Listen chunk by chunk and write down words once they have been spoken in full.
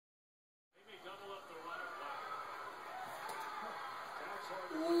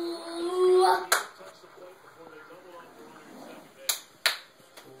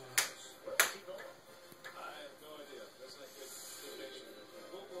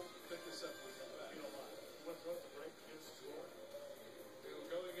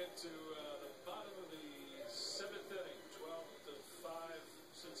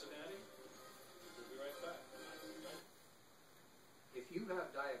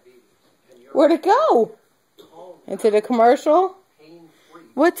Where'd it go? Into the commercial?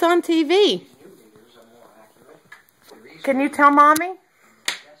 What's on TV? Can you tell Mommy?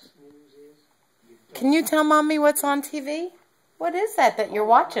 Can you tell Mommy what's on TV? What is that you're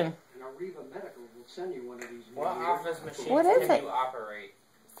watching? What office machine can you operate?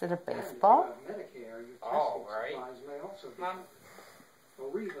 Is it a baseball? Oh, right. Mom?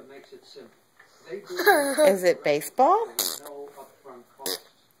 Is it baseball?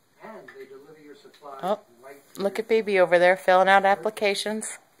 Oh, look at baby over there filling out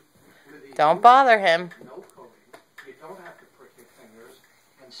applications. Don't bother him.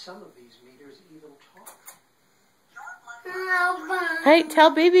 Hey, tell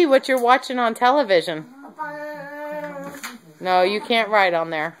baby what you're watching on television. No, you can't write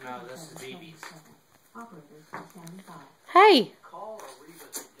on there. No, this is baby's. Hey.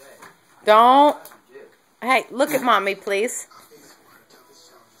 Don't. Hey, look at Mommy, please.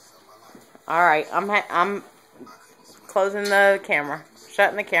 All right, I'm closing the camera,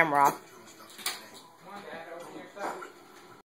 shutting the camera off.